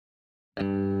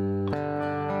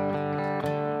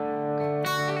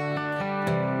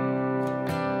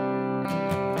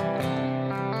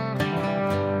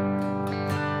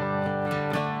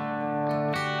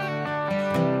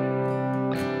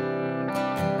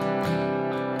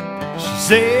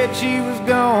said she was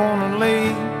gonna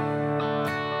leave.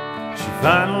 She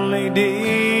finally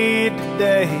did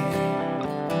today.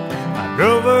 I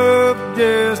drove up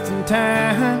just in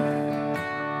time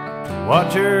to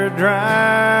watch her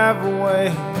drive away.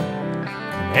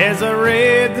 And as I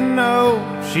read the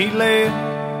note she left,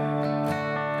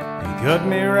 it cut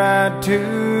me right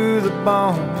to the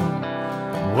bone.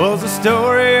 It was the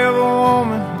story of a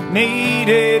woman who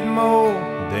needed more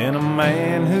than a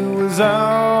man who was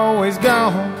always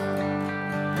gone.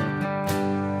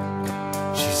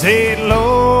 She said,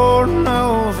 Lord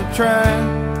knows I tried,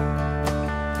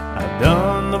 I've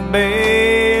done the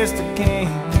best I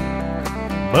can,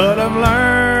 but I've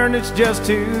learned it's just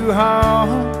too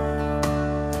hard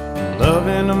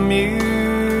loving a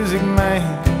music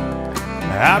man.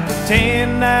 I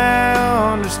pretend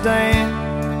I understand,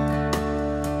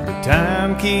 but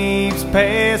time keeps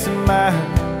passing by.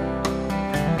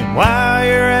 While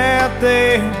you're out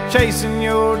there chasing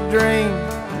your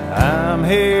dreams, I'm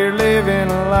here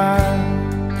living a lie.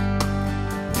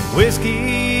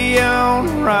 Whiskey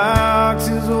on rocks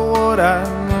is what I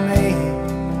need.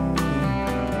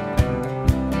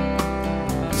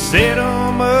 Set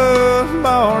 'em up,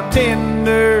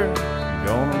 bartender,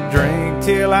 gonna drink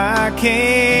till I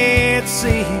can't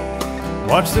see.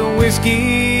 Watch the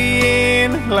whiskey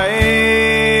in the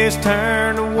glass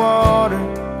turn to water.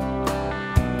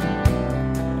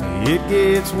 It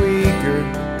gets weaker,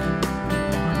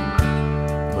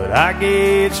 but I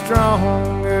get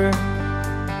stronger.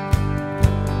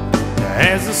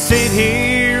 As I sit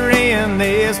here in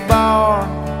this bar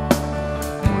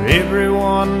where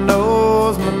everyone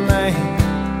knows my name,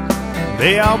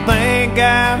 they all think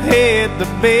I've hit the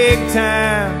big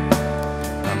time.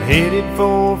 I'm headed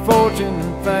for fortune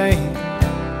and fame,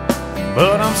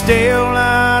 but I'm still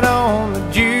not on the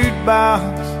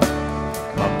jukebox.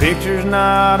 My picture's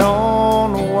not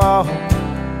on the wall,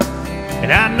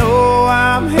 and I know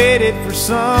I'm headed for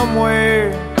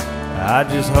somewhere. I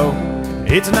just hope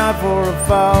it's not for a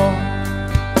fall.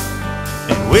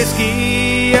 And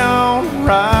whiskey on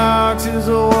rocks is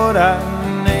what I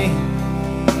need.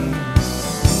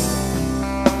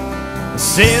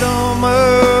 Set 'em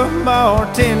up,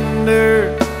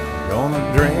 bartender, gonna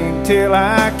drink till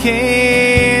I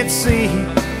can't see.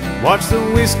 Watch the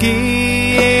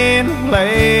whiskey in the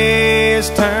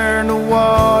glass turn to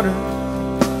water.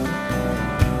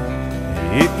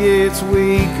 It gets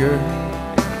weaker,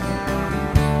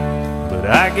 but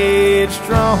I get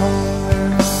stronger.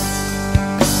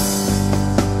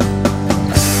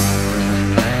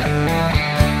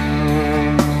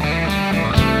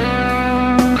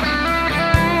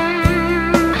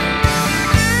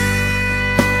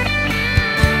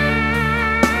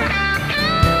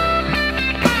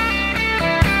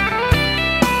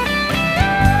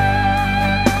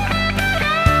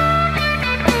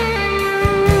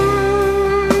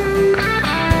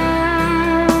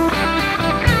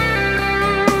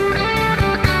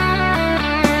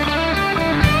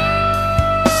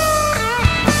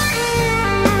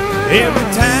 Every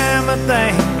time I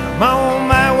think I'm on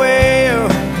my way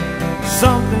up,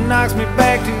 something knocks me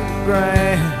back to the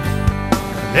ground.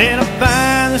 Then I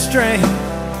find the strength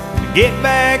to get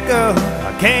back up.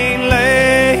 I can't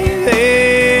lay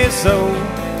this old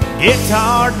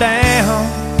guitar down.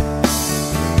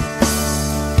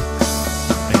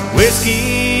 And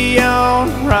whiskey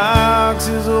on rocks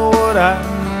is what I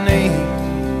need.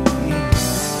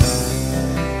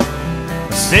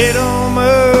 Set 'em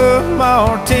up,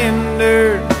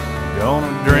 bartender,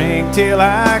 gonna drink till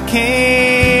I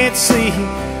can't see.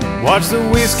 Watch the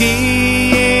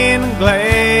whiskey in the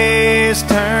glass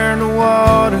turn to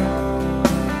water.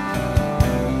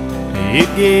 It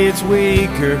gets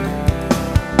weaker,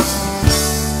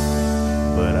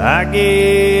 but I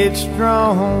get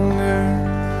stronger.